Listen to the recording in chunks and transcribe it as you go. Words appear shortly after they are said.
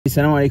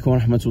Assalamu alaikum wa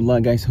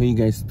rahmatullah, guys. How you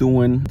guys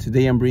doing?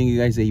 Today I'm bringing you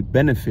guys a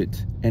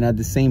benefit, and at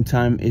the same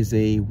time is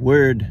a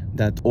word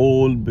that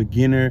all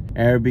beginner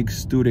Arabic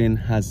student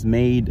has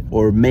made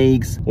or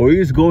makes or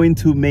is going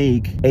to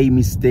make a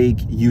mistake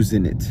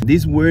using it.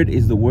 This word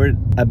is the word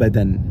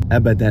abadan.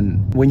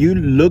 Abadan. When you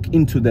look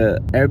into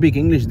the Arabic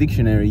English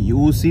dictionary, you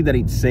will see that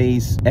it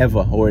says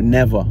ever or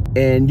never.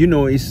 And you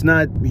know, it's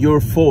not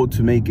your fault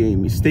to make a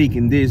mistake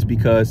in this,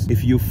 because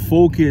if you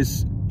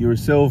focus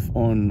yourself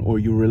on or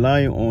you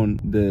rely on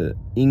the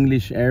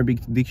English Arabic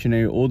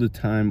dictionary all the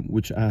time,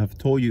 which I have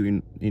told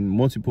you in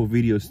multiple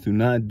videos to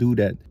not do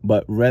that,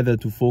 but rather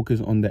to focus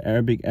on the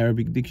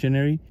Arabic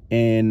dictionary.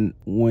 And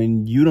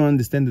when you don't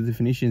understand the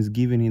definitions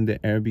given in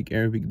the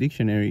Arabic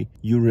dictionary,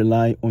 you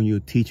rely on your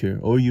teacher,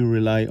 or you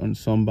rely on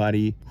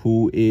somebody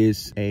who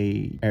is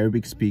a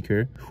Arabic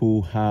speaker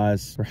who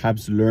has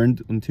perhaps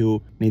learned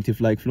until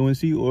native like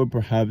fluency, or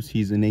perhaps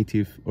he's a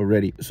native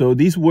already. So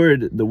this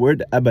word, the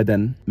word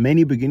abadan,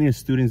 many beginner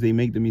students, they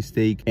make the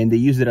mistake and they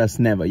use it as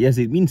never. Yes,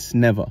 it means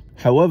never.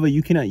 However,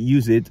 you cannot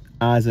use it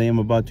as I am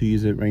about to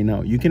use it right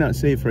now. You cannot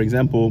say, for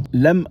example,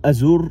 lam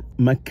azur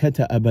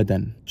makkata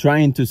abadan,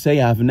 trying to say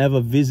I've never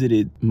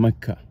visited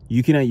Mecca.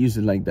 You cannot use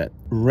it like that.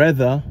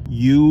 Rather,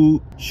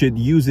 you should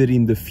use it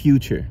in the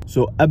future.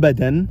 So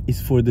abadan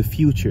is for the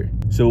future.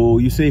 So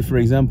you say, for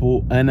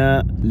example,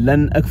 ana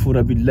lan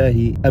akfura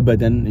billahi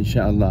abadan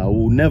inshallah. I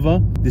will never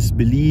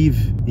disbelieve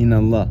in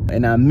Allah.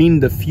 And I mean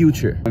the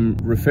future. I'm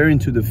referring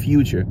to the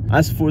future.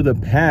 As for the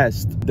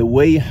past, the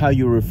way how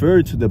you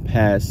refer to the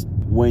past,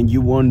 when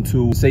you want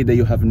to say that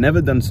you have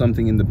never done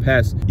something in the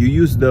past, you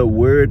use the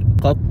word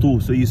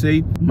qattu. So you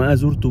say ma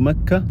zurtu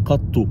Makkah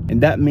qattu, and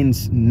that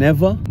means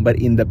never, but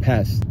in the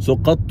past. So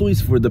qattu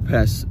is for the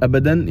past,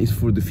 abadan is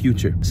for the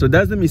future. So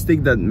that's the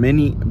mistake that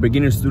many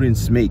beginner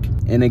students make.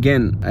 And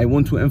again, I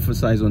want to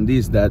emphasize on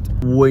this, that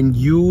when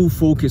you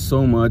focus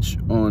so much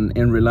on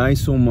and rely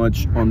so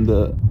much on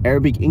the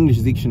Arabic English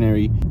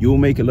dictionary, you will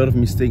make a lot of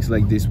mistakes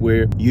like this,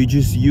 where you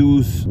just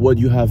use what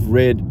you have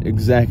read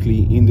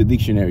exactly in the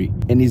dictionary.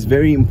 And it's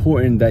very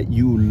important that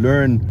you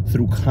learn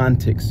through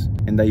context,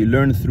 and that you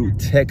learn through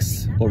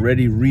text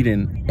already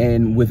written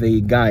and with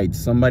a guide,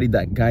 somebody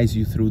that guides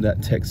you through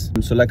that text.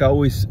 So like I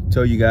always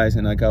tell you guys,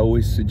 and like I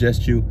always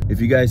suggest you, if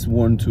you guys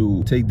want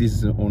to take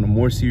this on a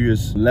more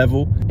serious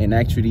level and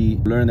actually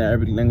learn the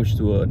Arabic language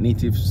to a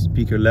native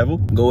speaker level,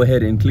 go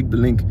ahead and click the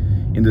link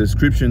in the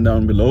description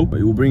down below.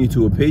 It will bring you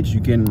to a page.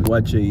 You can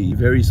watch a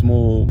very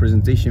small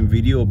presentation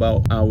video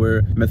about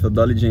our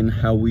methodology and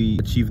how we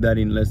achieve that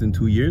in less than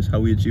 2 years, how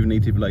we achieve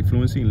native like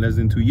fluency in less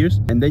than 2 years.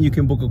 And then you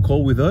can book a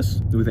call with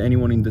us, with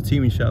anyone in the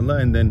team, inshallah,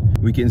 and then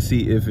we can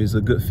see if it's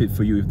a good fit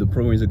for you, if the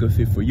program is a good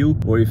fit for you,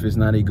 or if it's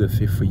not a good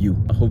fit for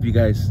you. I hope you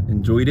guys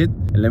enjoyed it,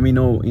 and let me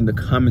know in the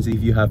comments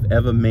if you have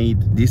ever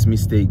made this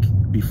mistake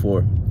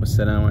before.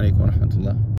 Wassalamu alaikum wa rahmatullah.